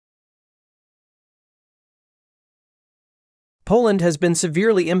Poland has been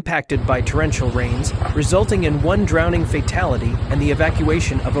severely impacted by torrential rains, resulting in one drowning fatality and the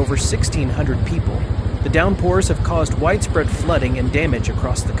evacuation of over 1,600 people. The downpours have caused widespread flooding and damage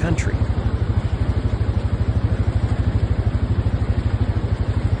across the country.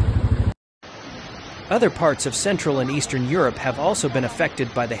 Other parts of Central and Eastern Europe have also been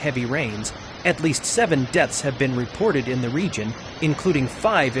affected by the heavy rains. At least 7 deaths have been reported in the region, including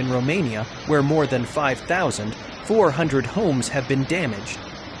 5 in Romania, where more than 5,400 homes have been damaged.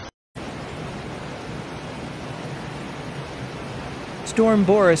 Storm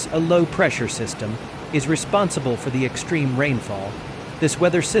Boris, a low-pressure system, is responsible for the extreme rainfall. This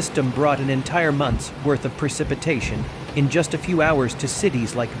weather system brought an entire month's worth of precipitation in just a few hours to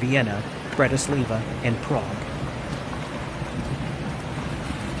cities like Vienna, Bratislava, and Prague.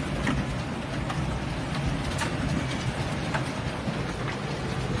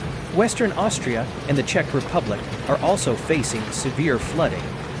 Western Austria and the Czech Republic are also facing severe flooding.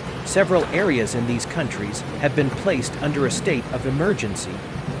 Several areas in these countries have been placed under a state of emergency,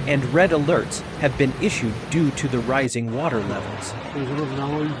 and red alerts have been issued due to the rising water levels.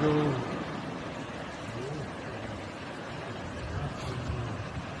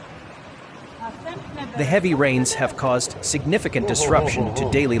 The heavy rains have caused significant disruption to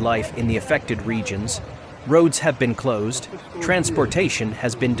daily life in the affected regions. Roads have been closed, transportation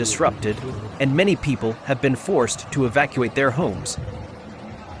has been disrupted, and many people have been forced to evacuate their homes.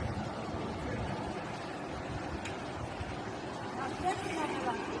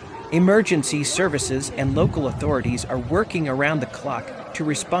 Emergency services and local authorities are working around the clock to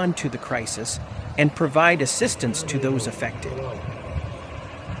respond to the crisis and provide assistance to those affected.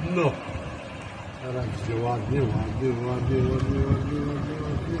 No.